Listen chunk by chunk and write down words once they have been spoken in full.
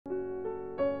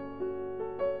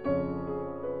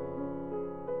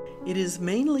It is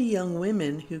mainly young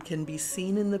women who can be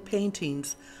seen in the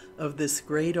paintings of this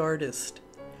great artist.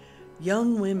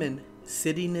 Young women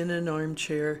sitting in an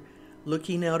armchair,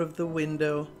 looking out of the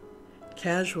window,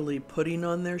 casually putting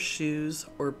on their shoes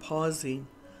or pausing,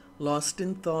 lost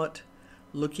in thought,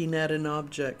 looking at an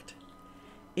object.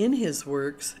 In his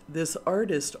works, this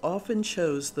artist often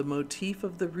chose the motif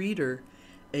of the reader,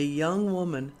 a young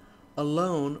woman,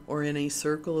 alone or in a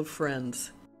circle of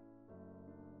friends.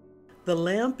 The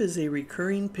lamp is a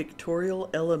recurring pictorial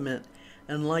element,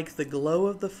 and like the glow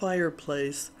of the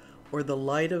fireplace or the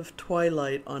light of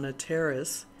twilight on a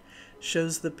terrace,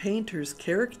 shows the painter's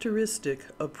characteristic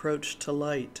approach to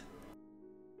light.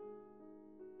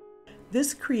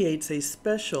 This creates a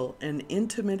special and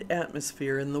intimate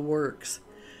atmosphere in the works,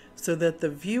 so that the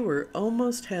viewer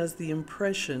almost has the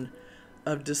impression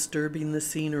of disturbing the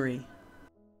scenery.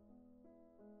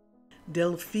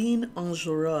 Delphin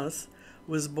Enjolras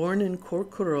was born in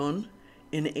Courcouronnes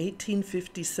in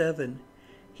 1857.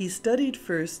 He studied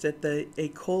first at the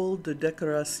École de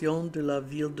Décoration de la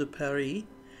Ville de Paris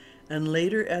and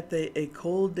later at the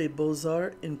École des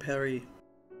Beaux-Arts in Paris.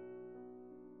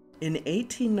 In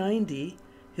 1890,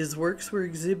 his works were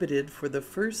exhibited for the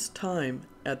first time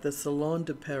at the Salon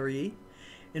de Paris,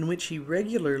 in which he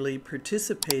regularly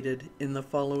participated in the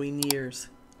following years.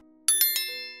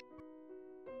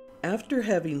 After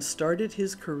having started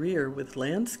his career with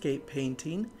landscape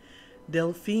painting,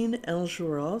 Delphin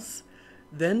Enjolras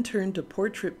then turned to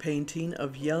portrait painting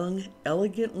of young,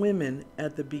 elegant women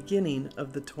at the beginning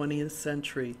of the 20th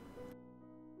century.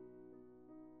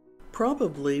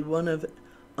 Probably one of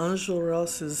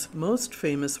Enjolras's most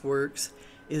famous works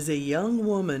is a young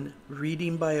woman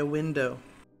reading by a window.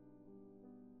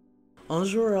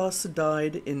 Enjolras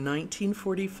died in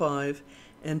 1945,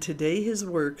 and today his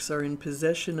works are in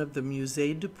possession of the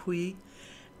Musée de Paris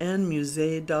and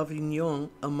Musée d'Avignon,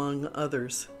 among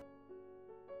others.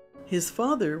 His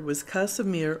father was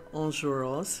Casimir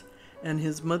Enjolras, and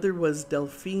his mother was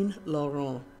Delphine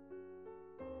Laurent.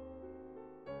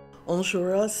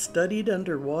 Enjolras studied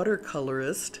under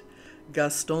watercolorist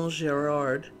Gaston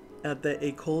Gérard at the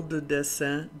École de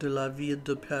Dessin de la Ville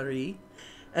de Paris,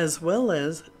 as well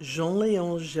as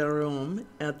Jean-Léon Gérôme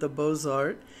at the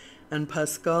Beaux-Arts and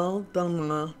Pascal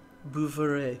Danma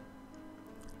Bouveret.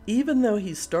 Even though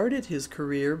he started his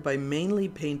career by mainly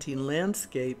painting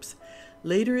landscapes,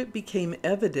 later it became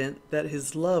evident that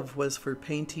his love was for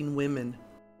painting women.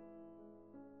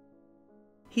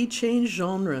 He changed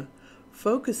genre,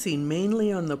 focusing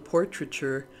mainly on the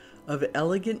portraiture of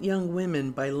elegant young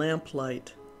women by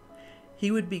lamplight.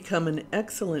 He would become an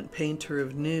excellent painter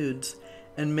of nudes,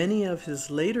 and many of his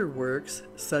later works,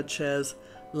 such as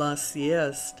La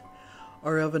Sieste,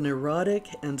 are of an erotic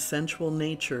and sensual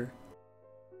nature.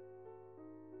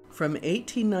 From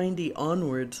 1890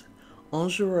 onwards,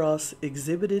 Enjolras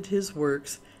exhibited his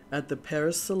works at the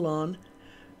Paris Salon,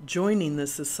 joining the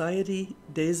Société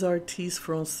des Artistes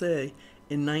Français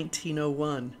in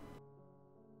 1901.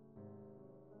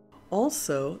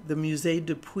 Also, the Musée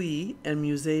de Paris and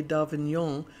Musée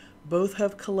d'Avignon both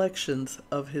have collections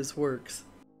of his works.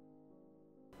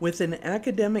 With an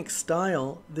academic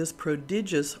style, this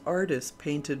prodigious artist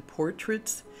painted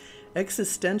portraits,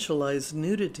 existentialized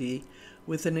nudity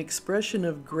with an expression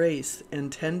of grace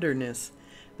and tenderness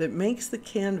that makes the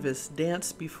canvas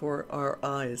dance before our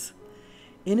eyes.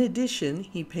 In addition,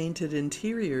 he painted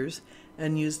interiors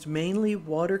and used mainly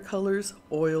watercolors,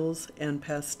 oils, and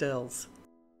pastels.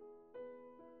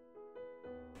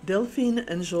 Delphin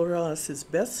Enjolras is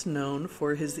best known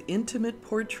for his intimate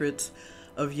portraits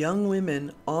of young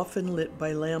women often lit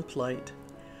by lamplight.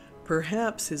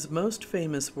 Perhaps his most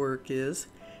famous work is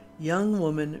Young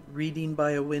Woman Reading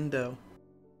by a Window.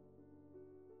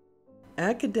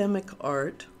 Academic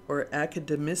art, or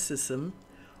academicism,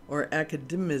 or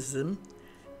academism,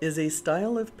 is a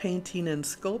style of painting and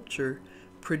sculpture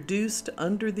produced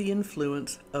under the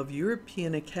influence of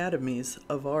European academies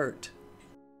of art.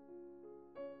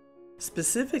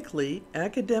 Specifically,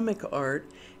 academic art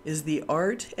is the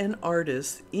art and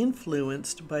artists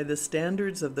influenced by the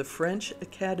standards of the French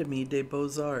Académie des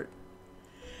Beaux-Arts.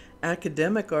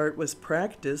 Academic art was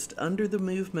practiced under the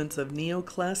movements of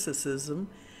neoclassicism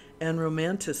and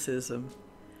romanticism,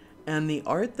 and the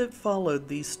art that followed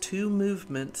these two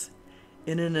movements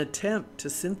in an attempt to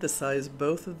synthesize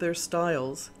both of their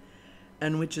styles,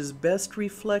 and which is best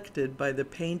reflected by the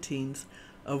paintings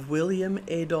of William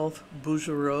Adolphe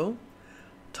Bouguereau,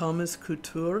 Thomas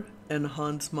Couture, and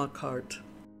Hans Makart.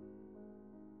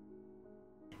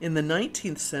 In the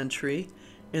 19th century,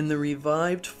 in the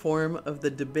revived form of the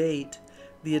debate,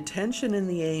 the attention and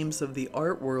the aims of the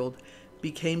art world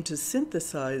became to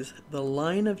synthesize the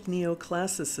line of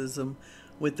neoclassicism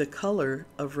with the color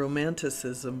of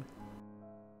romanticism.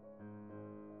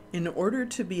 In order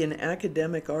to be an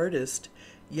academic artist,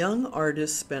 young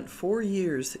artists spent 4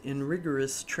 years in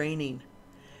rigorous training.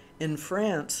 In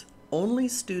France, only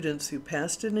students who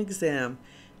passed an exam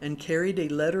and carried a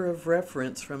letter of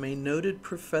reference from a noted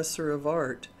professor of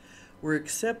art were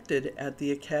accepted at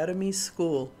the Academy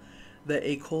school, the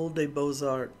École des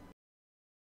Beaux-Arts.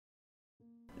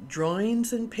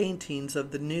 Drawings and paintings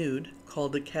of the nude,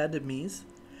 called academies,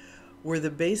 were the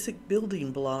basic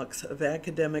building blocks of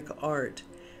academic art,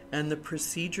 and the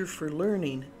procedure for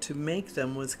learning to make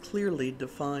them was clearly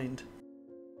defined.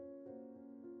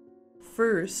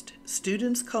 First,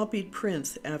 students copied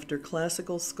prints after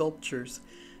classical sculptures,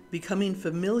 becoming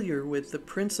familiar with the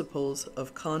principles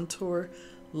of contour,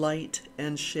 light,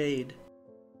 and shade.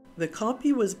 The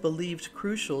copy was believed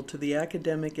crucial to the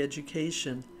academic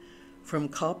education. From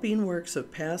copying works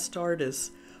of past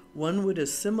artists, one would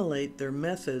assimilate their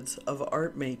methods of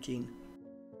art making.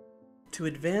 To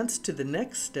advance to the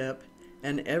next step,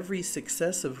 and every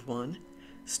successive one,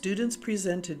 students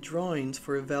presented drawings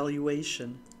for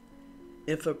evaluation.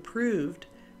 If approved,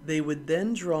 they would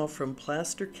then draw from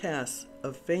plaster casts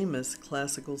of famous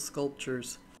classical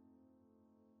sculptures.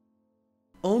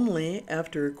 Only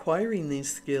after acquiring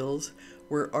these skills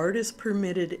were artists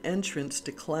permitted entrance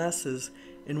to classes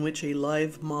in which a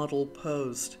live model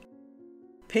posed.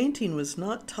 Painting was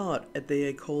not taught at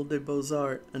the École des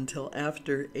Beaux-Arts until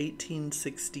after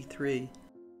 1863.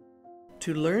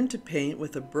 To learn to paint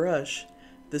with a brush,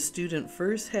 the student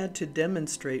first had to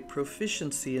demonstrate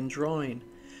proficiency in drawing,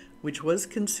 which was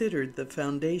considered the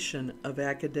foundation of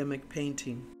academic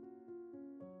painting.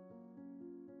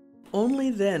 Only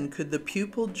then could the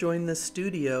pupil join the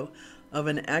studio of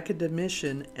an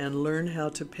academician and learn how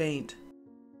to paint.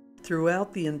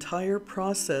 Throughout the entire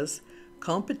process,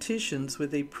 competitions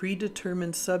with a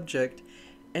predetermined subject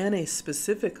and a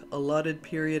specific allotted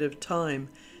period of time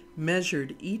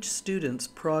measured each student's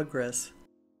progress.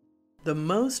 The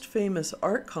most famous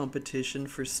art competition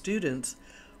for students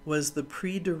was the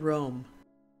Prix de Rome.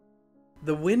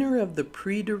 The winner of the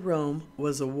Prix de Rome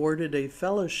was awarded a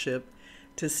fellowship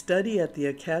to study at the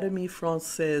Académie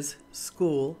Française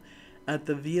school at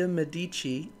the Via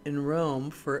Medici in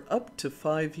Rome for up to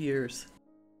 5 years.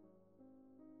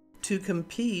 To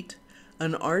compete,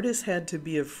 an artist had to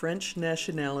be of French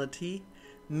nationality,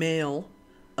 male,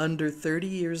 under 30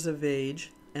 years of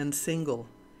age, and single.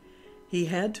 He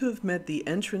had to have met the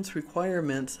entrance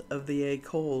requirements of the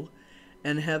école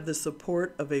and have the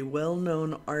support of a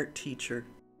well-known art teacher.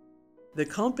 The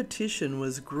competition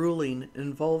was grueling,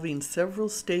 involving several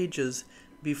stages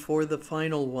before the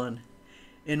final one,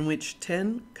 in which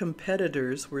 10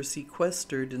 competitors were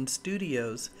sequestered in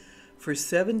studios for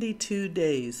 72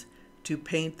 days to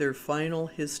paint their final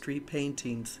history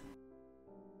paintings.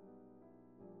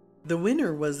 The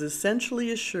winner was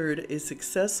essentially assured a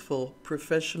successful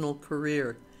professional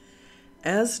career.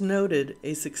 As noted,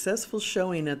 a successful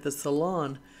showing at the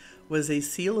Salon was a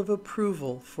seal of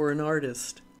approval for an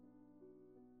artist.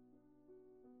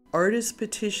 Artists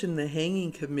petitioned the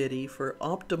hanging committee for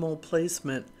optimal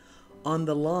placement on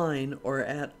the line or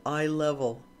at eye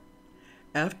level.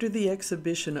 After the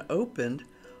exhibition opened,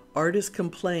 artists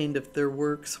complained if their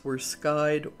works were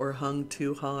skied or hung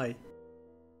too high.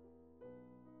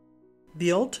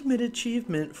 The ultimate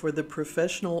achievement for the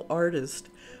professional artist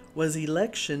was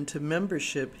election to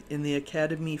membership in the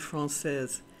Académie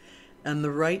Française and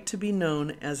the right to be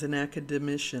known as an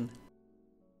academician.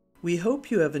 We hope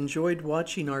you have enjoyed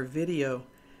watching our video.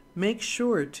 Make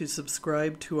sure to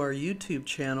subscribe to our YouTube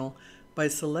channel by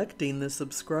selecting the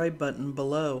subscribe button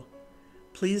below.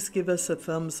 Please give us a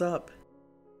thumbs up.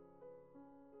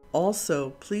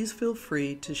 Also, please feel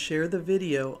free to share the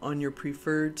video on your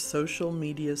preferred social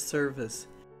media service.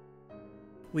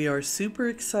 We are super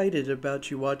excited about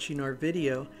you watching our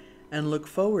video and look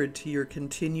forward to your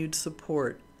continued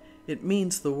support. It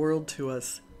means the world to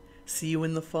us. See you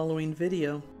in the following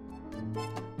video.